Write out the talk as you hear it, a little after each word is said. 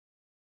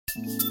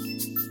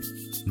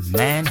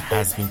Man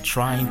has been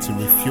trying to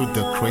refute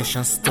the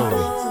creation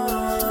story.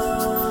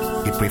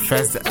 He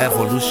prefers the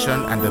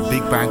evolution and the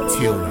Big Bang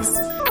theories.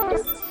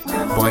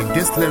 But in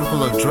this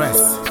lyrical address,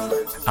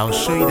 I'll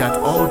show you that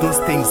all those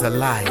things are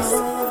lies.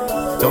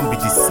 Don't be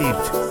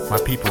deceived, my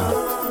people.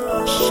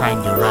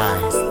 Shine your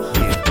eyes.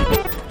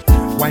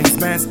 Yeah. Wise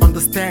man's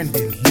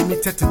understanding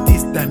limited to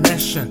this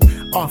dimension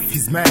of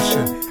his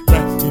mansion.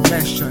 Let me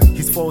mention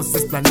his false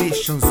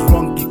explanations,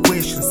 wrong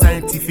equations,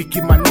 scientific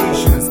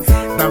emanations.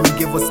 Now he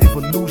gave us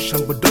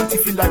evolution, but don't you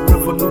feel like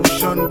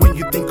revolution when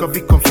you think of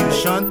it?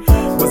 Confusion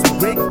was a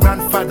great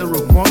grandfather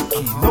of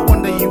monkey. No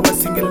wonder you were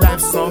singing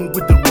live song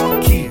with the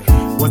wrong key.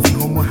 Was he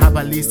Homo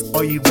habilis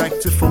or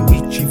erectus from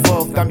which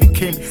evolved and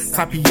became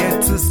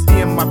sapientus?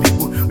 Yeah, my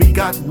people, we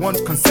got one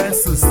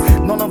consensus.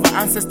 None of our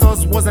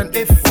ancestors was an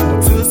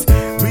fetus.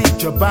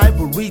 Read your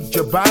Bible,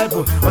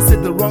 or say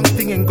the wrong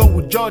thing and God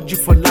will judge you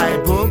for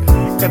libel.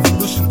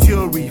 Evolution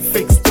theory,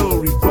 fake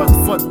story, brought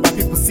forth by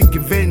people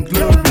seeking vain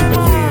glory.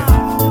 Yeah.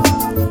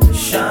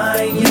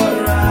 Shine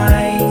your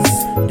eyes,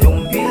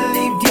 don't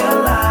believe their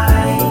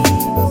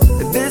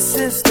lies. This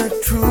is the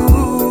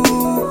truth.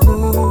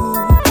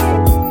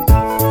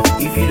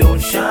 If you don't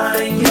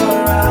shine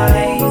your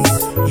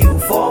eyes, you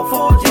fall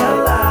for their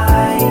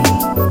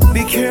lie.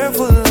 Be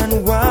careful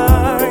and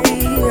wise.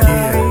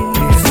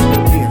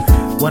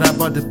 What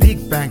about the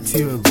Big Bang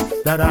theory?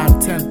 That I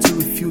attempt to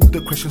refute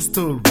the creation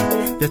story.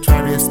 They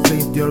try to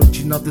explain the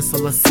origin of the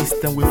solar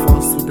system with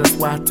falsehood. That's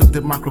why I took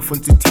the microphone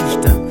to teach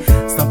them.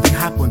 Something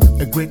happened,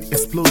 a great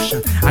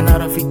explosion, and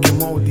out of it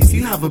came all this.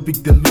 You have a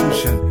big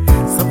delusion.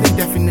 Something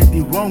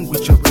definitely wrong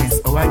with your brains.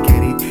 Oh, I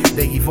get it.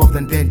 They evolved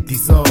and then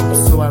dissolved.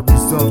 So I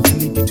resolved to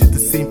lead you to the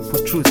simple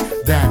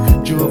truth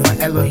that Jehovah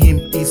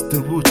Elohim is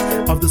the root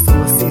of the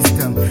solar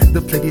system.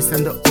 The Pleiades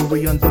and the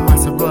Orion, the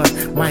master rod.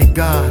 My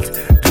God,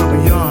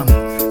 glory on.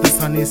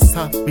 Sun is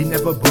up, it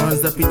never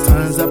burns up, it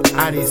turns up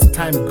at its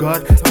time.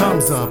 God,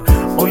 thumbs up.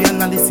 All your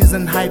analysis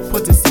and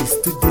hypothesis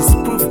to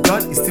disprove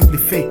God is simply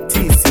fake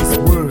thesis.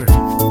 Word.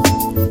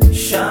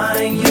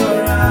 Shine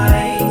your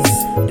eyes,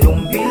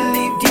 don't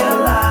believe their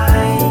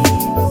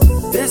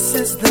lies. This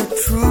is the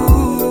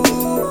truth.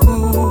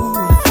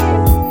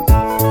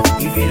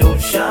 If you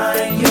don't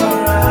shine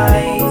your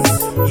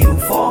eyes, you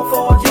fall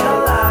for their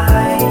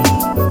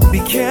lie. Be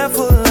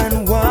careful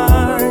and wise.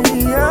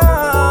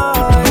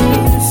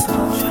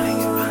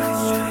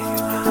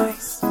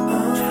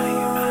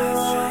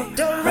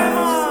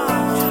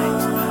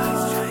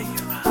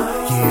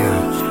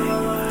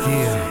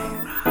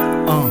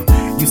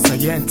 You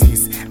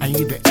scientists and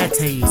you the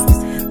atheists,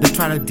 they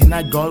try to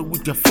deny God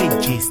with your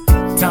fake gist.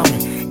 Tell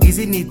me,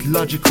 isn't it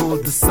logical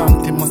that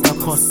something must have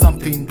caused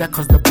something that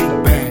caused the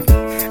Big Bang?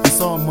 And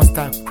someone must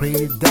have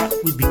created that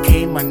we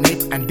became an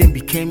ape and then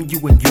became you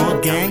and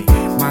your gang.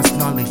 Man's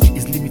knowledge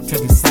is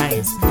limited in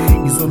science.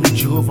 It's only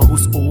Jehovah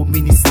who's all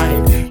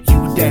mini-science.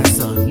 You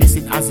dancer,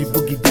 listen as you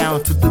boogie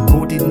down to the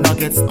golden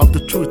nuggets of the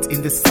truth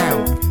in the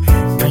sound.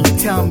 Can you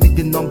tell me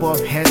the number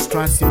of hair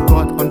strands you've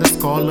got on the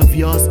skull of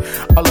yours?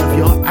 All of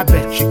yours? I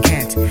bet you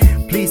can't.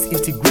 Please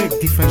integrate,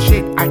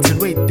 differentiate,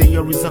 iterate, then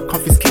your result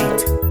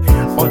confiscate.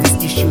 All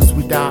these issues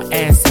with our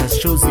answers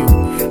shows you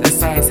that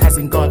science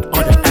hasn't got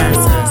all the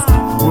answers.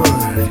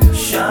 Word.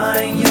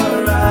 Shine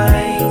your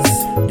eyes,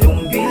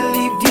 don't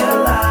believe their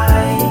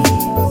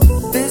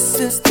lies. This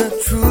is the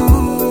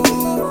truth.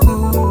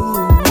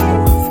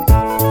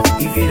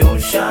 If you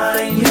don't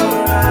shine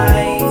your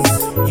eyes,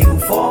 you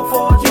fall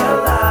for their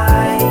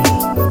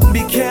lie.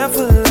 Be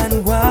careful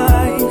and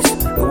wise.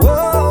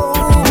 Whoa.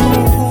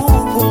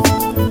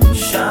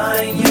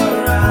 Shine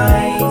your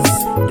eyes,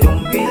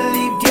 don't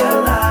believe their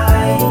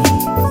lies.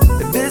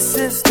 This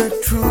is the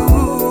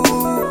truth.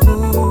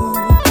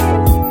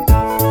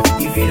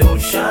 If you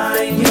don't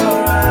shine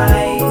your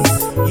eyes,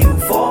 you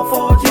fall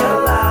for their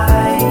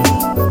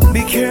lie.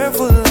 Be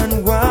careful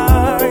and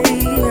wise.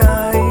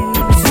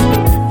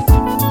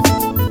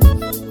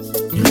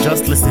 You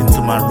just listen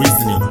to my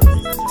reasoning,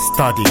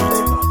 study it.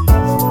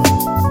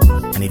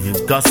 And if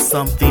you've got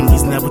something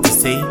reasonable to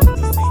say,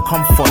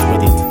 come forth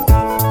with it.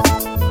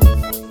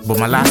 But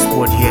my last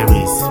word here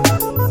is,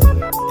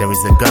 there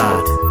is a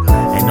God,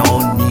 and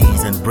all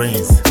knees and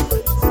brains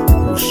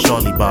will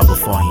surely bow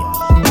before him.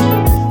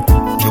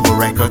 Jobo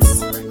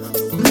Records,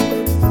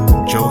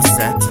 Joe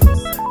Set.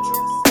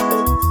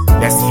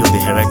 Let's heal the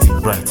heretic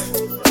breath.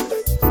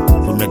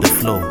 We made the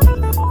flow,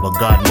 but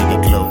God made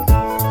it glow.